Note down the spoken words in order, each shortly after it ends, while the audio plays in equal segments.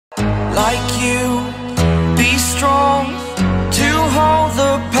like you, be strong to hold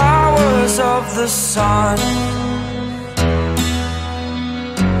the powers of the sun.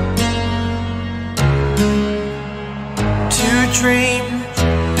 To dream,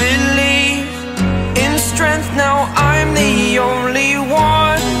 believe in strength. Now I'm the only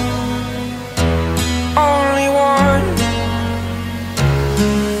one, only one.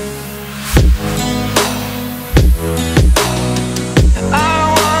 I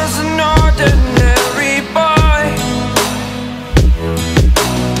was an ordinary boy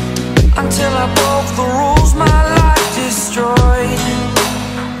until I broke the rules. My life destroyed,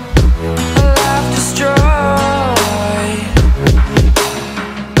 a life destroyed.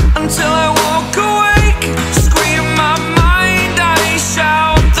 Until I woke awake, scream my mind, I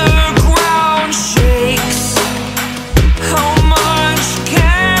shout, the ground shakes. How much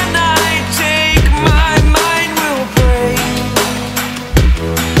can I take? My mind will break.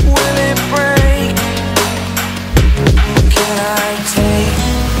 Will it break? Can I take?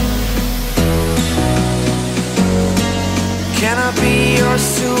 Can I be your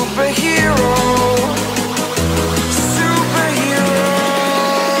superhero?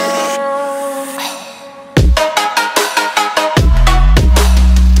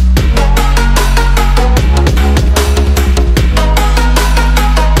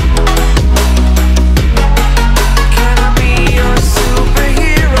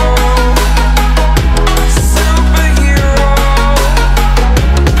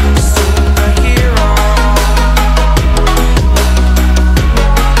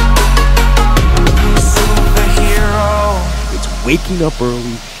 Waking up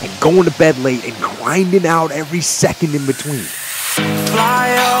early and going to bed late and grinding out every second in between. Fly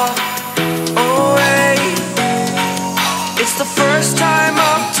away. It's the first time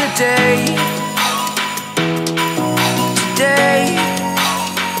of today. Today.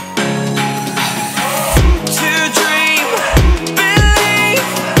 To dream, believe.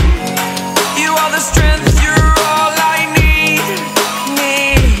 You are the strength, you're all I need.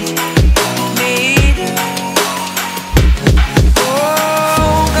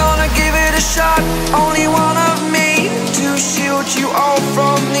 Only one of me to shield you all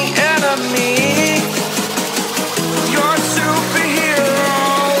from the enemy. You're a superhero.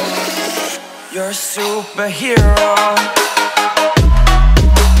 You're a superhero.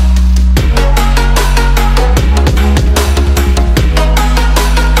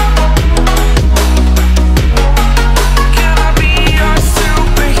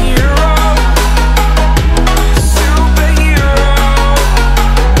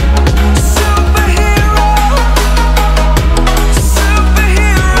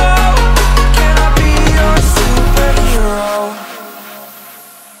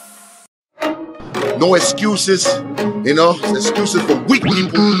 No excuses, you know, excuses for weak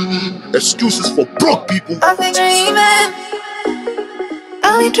people, excuses for broke people. I've been dreaming,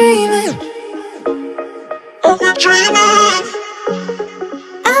 I've been dreaming, I've been dreaming,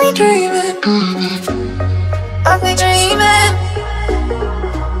 I've been dreaming, I've been dreaming,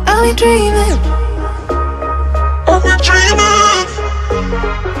 I've been dreaming, I've been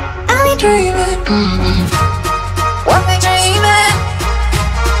dreaming, I've been dreaming,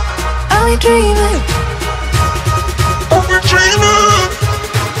 I've been dreaming, I've been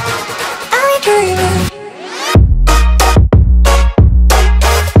dreaming.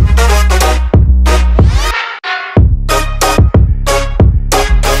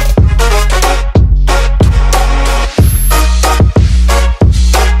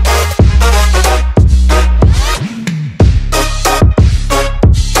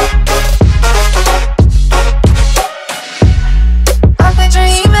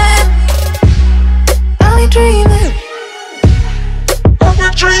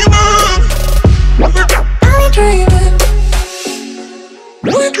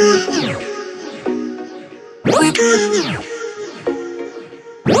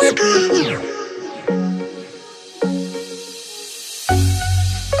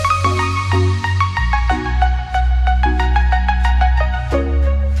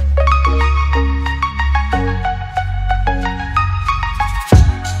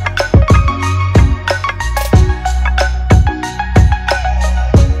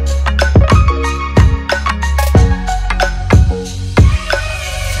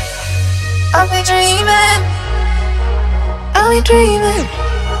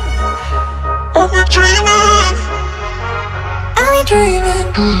 I've been dreaming,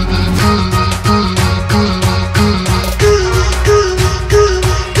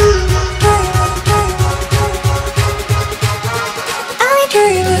 I've been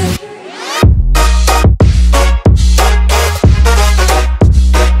dreaming.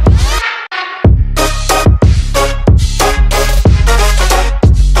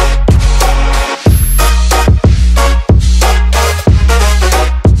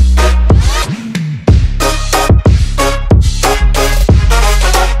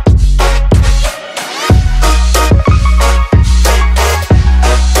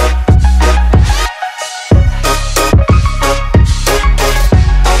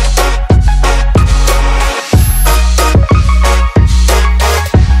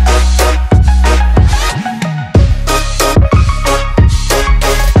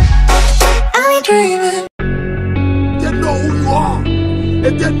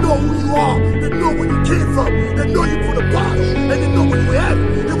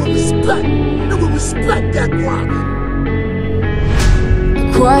 respect that grind.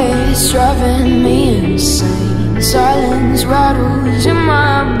 Quiet's driving me insane. Silence rattles in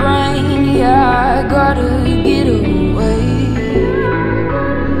my brain. Yeah, I gotta get away.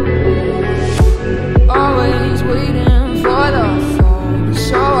 Always waiting for the phone,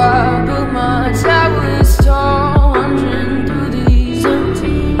 so I built my towers tall, wandering through these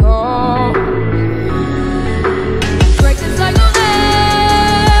empty halls. Break the cycle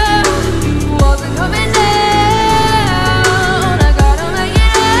now, walls are coming down. I gotta make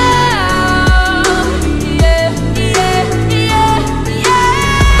it out. Yeah, yeah, yeah, yeah.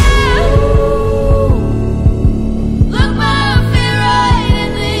 Look my fear right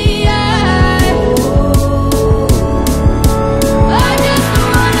in the eye. I just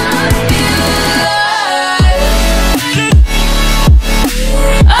wanna feel alive.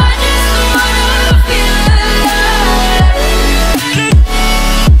 I just wanna feel alive.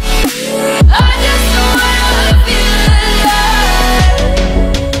 I just wanna feel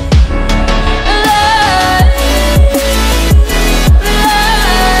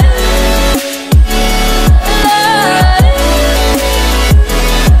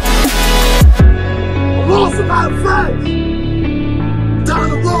I lost a lot of friends. Down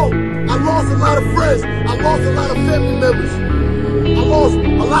the road, I lost a lot of friends. I lost a lot of family members. I lost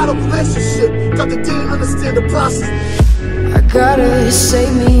a lot of relationships because they didn't understand the process. I gotta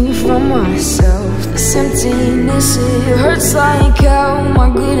save me from myself. This emptiness, it hurts like hell. My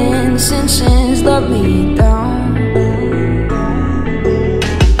good intentions let me down.